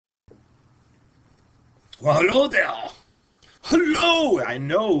Well, hello there. Hello. I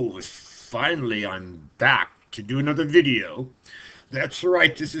know. Finally, I'm back to do another video. That's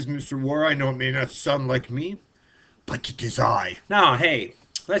right. This is Mr. War. I know it may not sound like me, but it is I. Now, hey,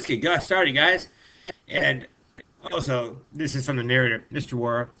 let's get started, guys. And also, this is from the narrator. Mr.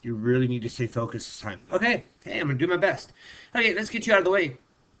 War, you really need to stay focused this time. Okay. Hey, I'm going to do my best. Okay, let's get you out of the way.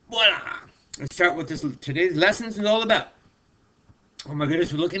 Voila. Let's start with this. Today's lesson is all about. Oh my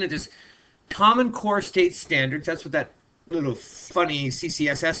goodness, we're looking at this Common Core State Standards. That's what that little funny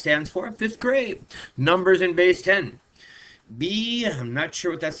CCSS stands for. 5th grade. Numbers in base 10. B, I'm not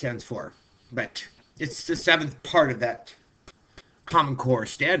sure what that stands for, but it's the 7th part of that Common Core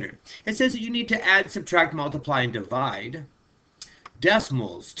Standard. It says that you need to add, subtract, multiply, and divide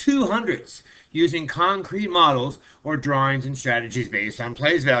decimals, 200s, using concrete models or drawings and strategies based on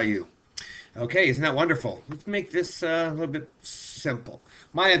place value. Okay, isn't that wonderful? Let's make this a little bit simple.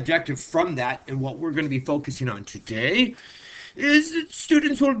 My objective from that and what we're going to be focusing on today is that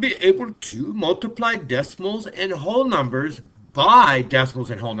students will be able to multiply decimals and whole numbers by decimals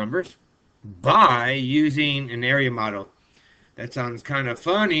and whole numbers by using an area model. That sounds kind of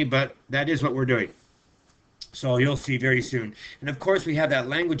funny, but that is what we're doing. So you'll see very soon. And of course, we have that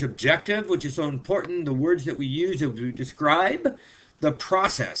language objective, which is so important. The words that we use to describe the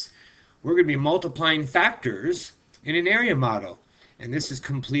process. We're going to be multiplying factors in an area model. And this is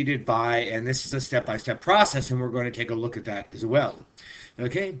completed by, and this is a step-by-step process, and we're going to take a look at that as well.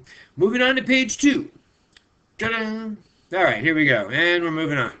 Okay, moving on to page 2. Ta-da! All right, here we go, and we're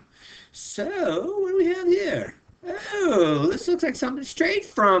moving on. So, what do we have here? Oh, this looks like something straight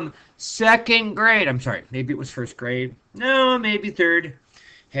from 2nd grade. I'm sorry, maybe it was 1st grade. No, maybe 3rd.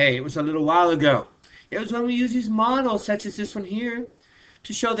 Hey, it was a little while ago. It was when we used these models, such as this one here,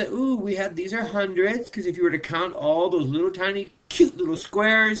 to show that, ooh, we have, these are hundreds, because if you were to count all those little tiny cute little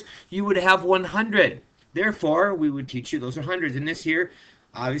squares, you would have 100. Therefore, we would teach you those are hundreds. And this here,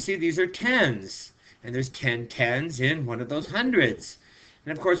 obviously, these are tens. And there's 10 tens in one of those hundreds.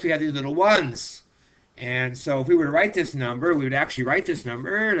 And of course, we have these little ones. And so if we were to write this number, we would actually write this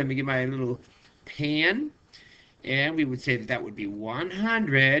number. Let me get my little pen. And we would say that that would be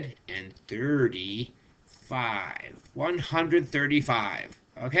 135. 135.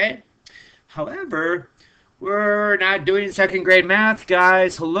 Okay? However, we're not doing 2nd grade math,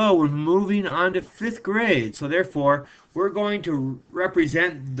 guys. Hello, we're moving on to 5th grade. So therefore, we're going to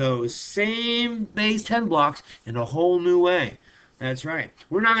represent those same base 10 blocks in a whole new way. That's right.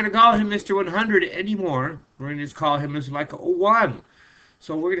 We're not going to call him Mr. 100 anymore. We're going to just call him as like a 1.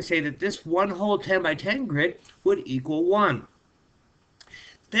 So we're going to say that this one whole 10 by 10 grid would equal 1.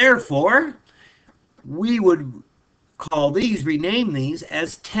 Therefore, we would call these, rename these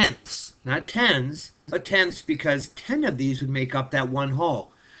as tenths, not tens, but tenths, because 10 of these would make up that one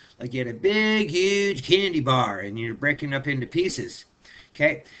whole. Like you had a big, huge candy bar, and you're breaking up into pieces.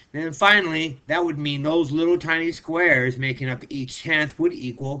 Okay, and then finally, that would mean those little tiny squares making up each tenth would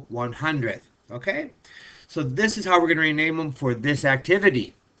equal 100th. Okay, so this is how we're going to rename them for this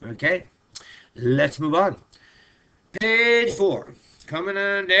activity. Okay, let's move on. Page 4, coming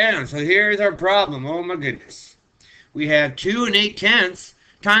on down. So here's our problem. Oh my goodness. We have 2 and 8 tenths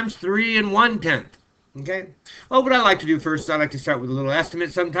times 3 and 1/10. Okay? Well, what I like to do first, I like to start with a little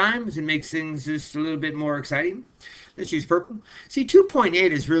estimate sometimes. It makes things just a little bit more exciting. Let's use purple. See,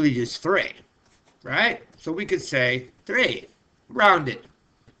 2.8 is really just 3, right? So we could say 3, rounded,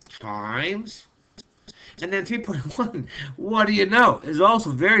 times, and then 3.1, what do you know, is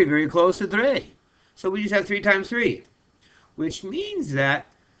also very, very close to 3. So we just have 3 times 3, which means that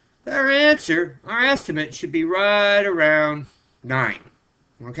our answer, our estimate, should be right around 9.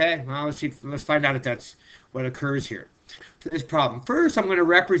 Okay, well, let's find out if that's what occurs here for this problem. First, I'm going to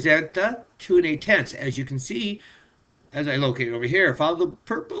represent the 2 and 8 tenths. As you can see, as I locate it over here, follow the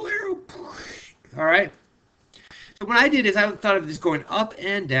purple arrow. All right. So what I did is I thought of this going up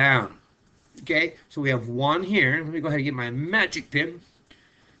and down. Okay, so we have 1 here. Let me go ahead and get my magic pen.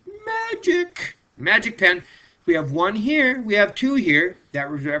 Magic pen. We have 1 here. We have 2 here. That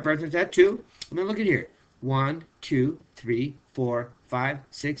represents that 2. And then look at here. 1, 2, 3, 4, 5,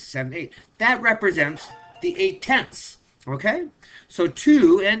 6, 7, 8. That represents the 8 tenths. Okay? So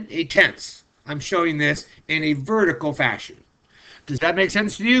 2 and 8 tenths. I'm showing this in a vertical fashion. Does that make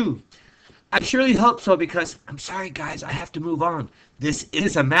sense to you? I surely hope so, because I'm sorry, guys, I have to move on. This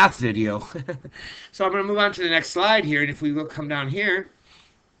is a math video. So I'm going to move on to the next slide here. And if we come down here,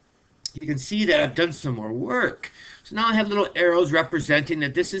 you can see that I've done some more work. So now I have little arrows representing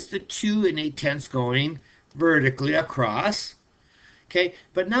that this is the 2 and 8 tenths going vertically across. Okay,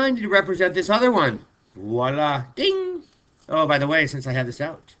 but now I need to represent this other one. Voila, ding. Oh, by the way, since I have this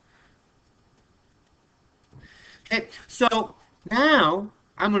out, Okay, so now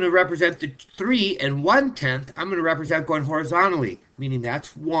I'm going to represent the 3 and 1/10. I'm going to represent going horizontally, meaning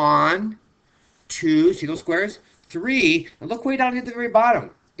that's 1, 2, see those squares? 3, and look way down at the very bottom,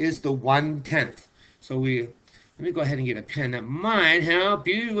 is the 1/10. So let me go ahead and get a pen that might help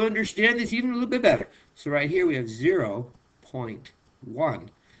you understand this even a little bit better. So right here we have 0.1.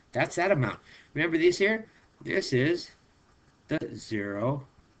 That's that amount. Remember this here? This is the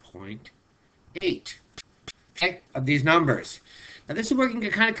 0.8. Okay, of these numbers. Now this is where it can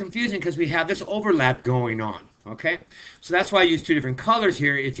get kind of confusing because we have this overlap going on. Okay, so that's why I use two different colors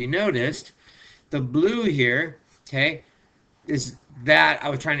here. If you noticed, the blue here, okay, is that I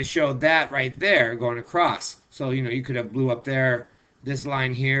was trying to show that right there going across. So you could have blue up there, this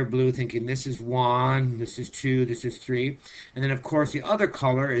line here, blue, thinking this is 1, this is 2, this is 3, and then of course the other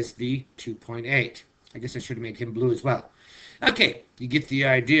color is the 2.8. I guess I should have made him blue as well. Okay, you get the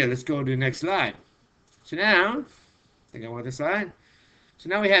idea. Let's go to the next slide. So now, I think I want this slide. So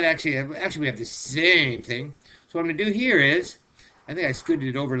now we have actually we have the same thing. So what I'm going to do here is, I think I scooted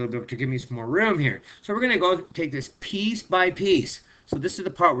it over a little bit to give me some more room here. So we're going to go take this piece by piece. So this is the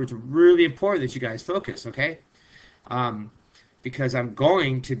part where it's really important that you guys focus, okay? Because I'm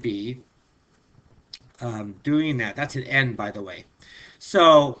going to be doing that. That's an N, by the way.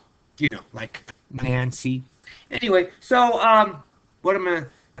 So, like Nancy. Anyway, so what I'm going to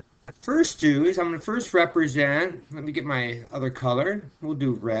first do is I'm going to first represent, let me get my other color. We'll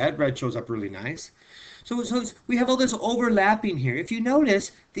do red. Red shows up really nice. So we have all this overlapping here. If you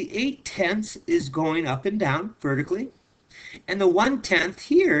notice, the 8/10 is going up and down vertically. And the 1/10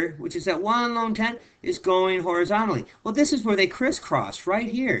 here, which is that one lone 10, is going horizontally. Well, this is where they crisscross right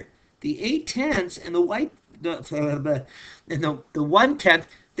here. The 8/10 and the 1/10,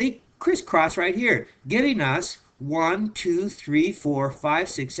 they crisscross right here, giving us 1, 2, 3, 4, 5,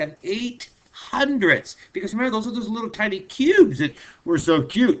 6, 7, 8 hundredths. Because remember, those are those little tiny cubes that were so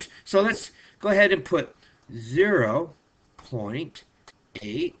cute. So let's go ahead and put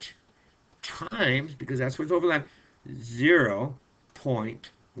 0.8 times, because that's what's overlapping,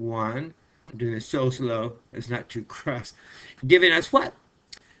 0.1. I'm doing this so slow, it's not too cross. Giving us what?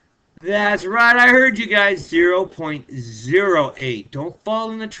 That's right, I heard you guys, 0.08. Don't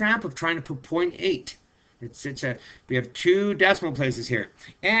fall in the trap of trying to put 0.8. We have two decimal places here.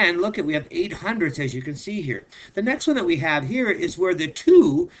 And look, we have 800ths, as you can see here. The next one that we have here is where the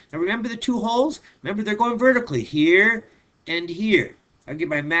 2, now remember the 2 holes? Remember, they're going vertically, here and here. I'll get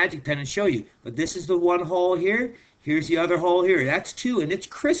my magic pen and show you. But this is the one hole here. Here's the other hole here. That's 2, and it's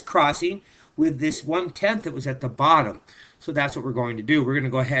crisscrossing with this 1/10 that was at the bottom. So that's what we're going to do. We're going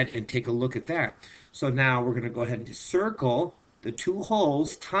to go ahead and take a look at that. So now we're going to go ahead and circle the 2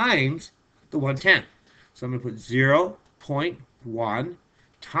 holes times the 1/10. So I'm going to put 0.1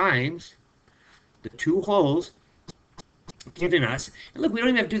 times the 2 holes giving us, and look, we don't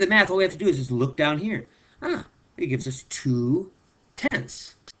even have to do the math. All we have to do is just look down here. It gives us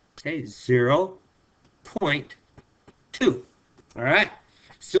 2/10. Okay, 0.2. All right,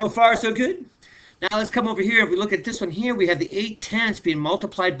 so far so good. Now let's come over here. If we look at this one here, we have the 8/10 being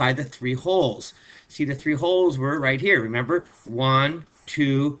multiplied by the 3 holes. See, the 3 holes were right here. Remember, 1,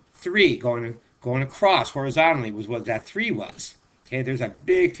 2, 3 going across horizontally was what that 3 was. Okay, there's a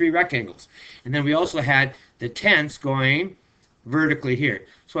big 3 rectangles. And then we also had the 10ths going vertically here.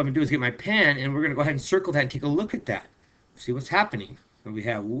 So what I'm going to do is get my pen, and we're going to go ahead and circle that and take a look at that. See what's happening. And we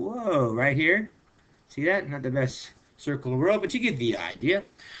have, whoa, right here. See that? Not the best circle in the world, but you get the idea.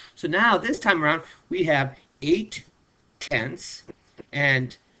 So now, this time around, we have 8/10,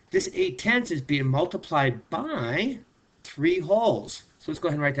 and this 8/10 is being multiplied by 3 holes. So let's go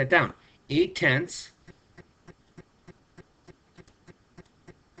ahead and write that down. 8/10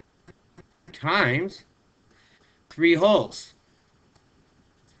 times 3 holes.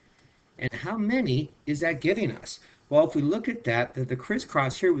 And how many is that giving us? Well, if we look at that, the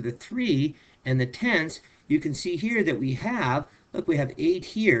crisscross here with the 3 and the 10s, you can see here that we have, look, we have 8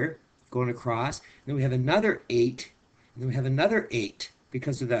 here going across, and then we have another 8, and then we have another 8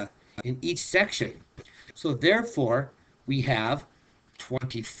 because of in each section. So therefore, we have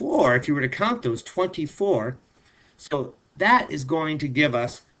 24, if you were to count those, 24. So that is going to give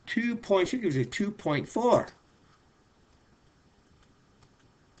us 2.4.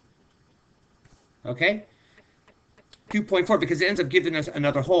 Okay? 2.4, because it ends up giving us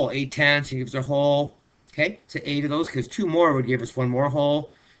another hole. 8/10, it gives a hole. Okay? So 8 of those, because 2 more would give us 1 more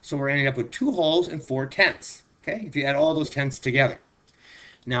hole. So we're ending up with 2 holes and 4 tenths. Okay? If you add all those tenths together.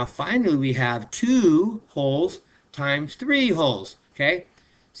 Now, finally, we have 2 holes times 3 holes. Okay?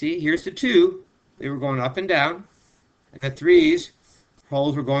 See, here's the 2. They were going up and down. And the 3's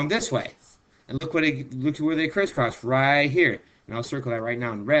holes were going this way. And look where they crisscross, right here. And I'll circle that right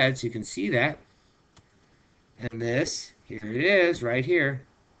now in red so you can see that. And this, here it is, right here.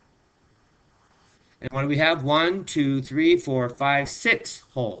 And what do we have? 1, 2, 3, 4, 5, 6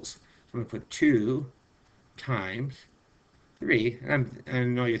 holes. So I'm going to put 2 times 3. And I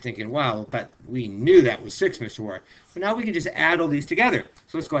know you're thinking, wow, but we knew that was 6, Mr. Ward. But now we can just add all these together.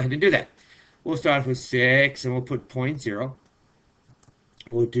 So let's go ahead and do that. We'll start with 6, and we'll put 0.0.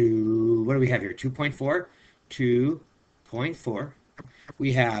 We'll do, what do we have here? 2.4, 2.4.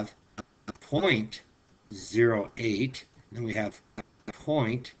 We have 0.08, and we have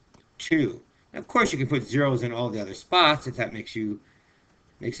 0.2. Now, of course, you can put zeros in all the other spots if that makes it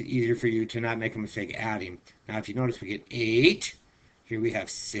easier for you to not make a mistake adding. Now, if you notice, we get 8. Here we have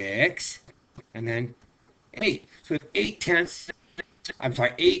 6, and then 8. So we have 8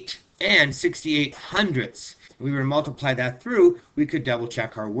 and 68 hundredths. If we were to multiply that through, we could double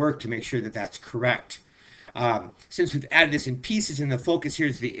check our work to make sure that that's correct. Since we've added this in pieces and the focus here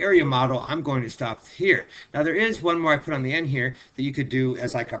is the area model, I'm going to stop here. Now there is one more I put on the end here that you could do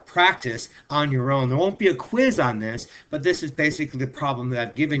as like a practice on your own. There won't be a quiz on this, but this is basically the problem that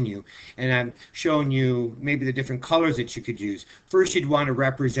I've given you. And I'm showing you maybe the different colors that you could use. First, you'd want to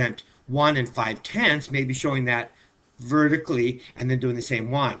represent 1 and 5/10, maybe showing that vertically and then doing the same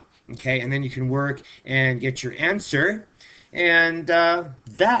one. Okay, and then you can work and get your answer. And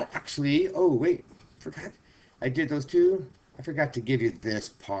that actually, oh wait, forgot. I did those two. I forgot to give you this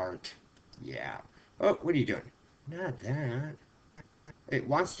part. Yeah. Oh, what are you doing? Not that. It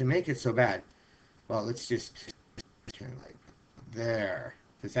wants to make it so bad. Well, let's just kind of like there.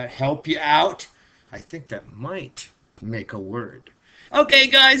 Does that help you out? I think that might make a word. Okay,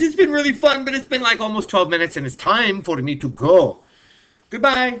 guys, it's been really fun, but it's been like almost 12 minutes, and it's time for me to go.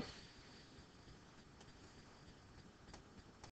 Goodbye.